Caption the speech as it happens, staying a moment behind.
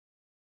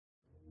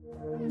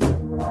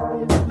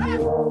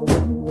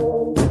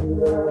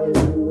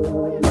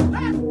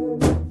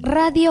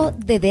Radio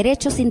de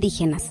Derechos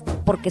Indígenas,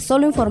 porque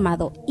solo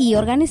informado y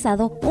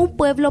organizado, un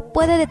pueblo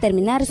puede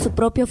determinar su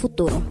propio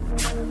futuro.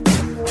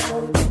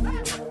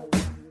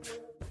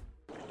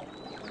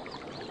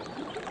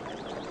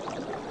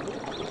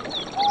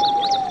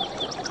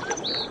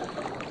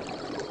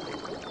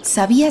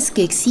 ¿Sabías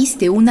que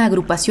existe una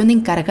agrupación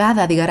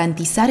encargada de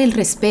garantizar el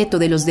respeto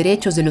de los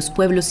derechos de los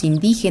pueblos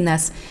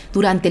indígenas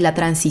durante la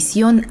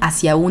transición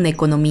hacia una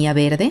economía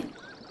verde?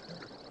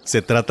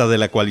 Se trata de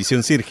la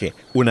Coalición CIRGE,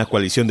 una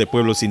coalición de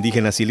pueblos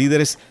indígenas y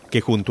líderes que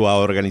junto a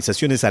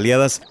organizaciones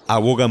aliadas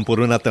abogan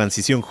por una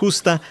transición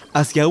justa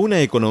hacia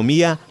una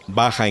economía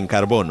baja en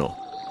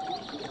carbono.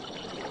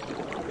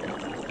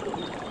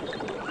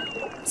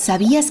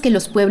 ¿Sabías que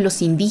los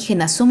pueblos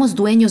indígenas somos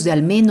dueños de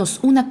al menos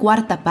una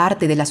cuarta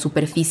parte de la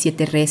superficie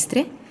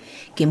terrestre?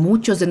 ¿Que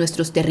muchos de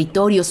nuestros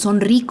territorios son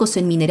ricos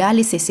en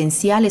minerales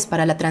esenciales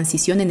para la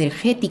transición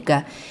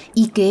energética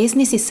y que es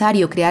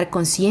necesario crear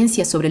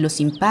conciencia sobre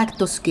los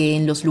impactos que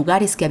en los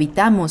lugares que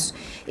habitamos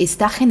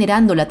está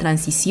generando la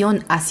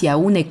transición hacia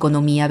una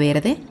economía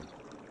verde?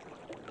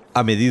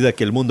 A medida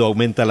que el mundo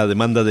aumenta la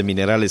demanda de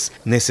minerales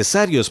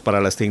necesarios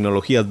para las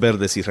tecnologías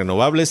verdes y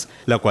renovables,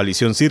 la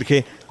Coalición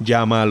CIRGE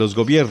llama a los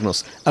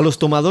gobiernos, a los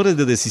tomadores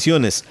de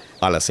decisiones,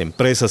 a las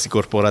empresas y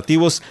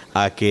corporativos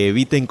a que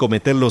eviten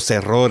cometer los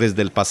errores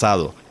del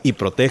pasado y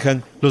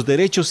protejan los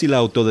derechos y la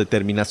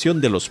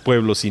autodeterminación de los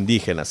pueblos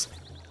indígenas.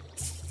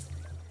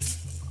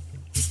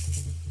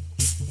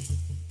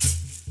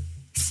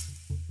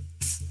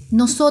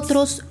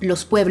 Nosotros,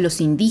 los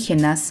pueblos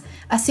indígenas,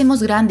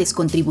 hacemos grandes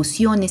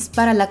contribuciones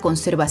para la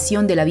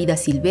conservación de la vida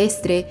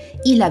silvestre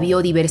y la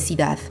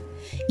biodiversidad,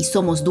 y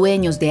somos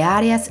dueños de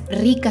áreas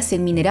ricas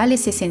en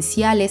minerales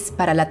esenciales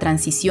para la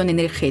transición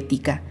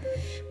energética.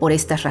 Por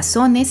estas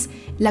razones,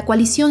 la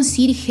Coalición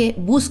CIRGE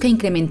busca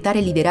incrementar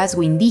el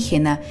liderazgo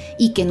indígena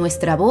y que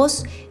nuestra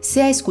voz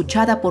sea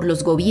escuchada por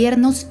los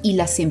gobiernos y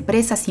las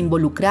empresas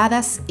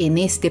involucradas en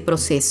este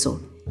proceso.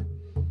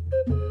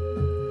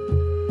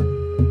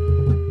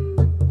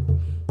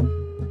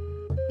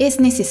 Es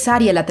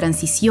necesaria la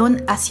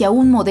transición hacia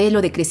un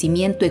modelo de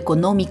crecimiento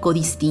económico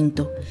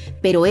distinto,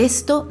 pero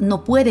esto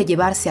no puede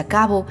llevarse a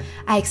cabo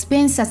a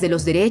expensas de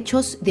los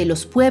derechos de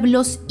los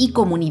pueblos y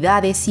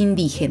comunidades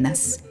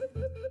indígenas.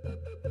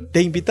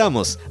 Te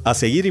invitamos a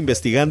seguir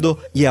investigando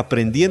y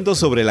aprendiendo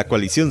sobre la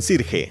Coalición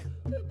CIRGE.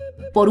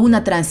 Por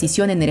una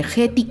transición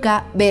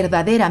energética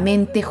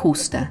verdaderamente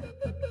justa.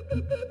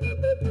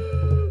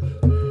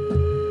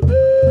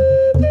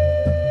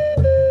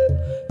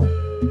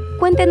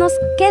 Cuéntenos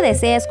qué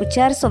desea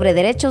escuchar sobre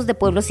derechos de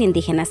pueblos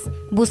indígenas.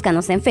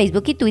 Búscanos en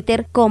Facebook y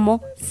Twitter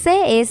como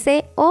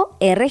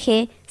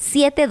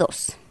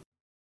CSORG72.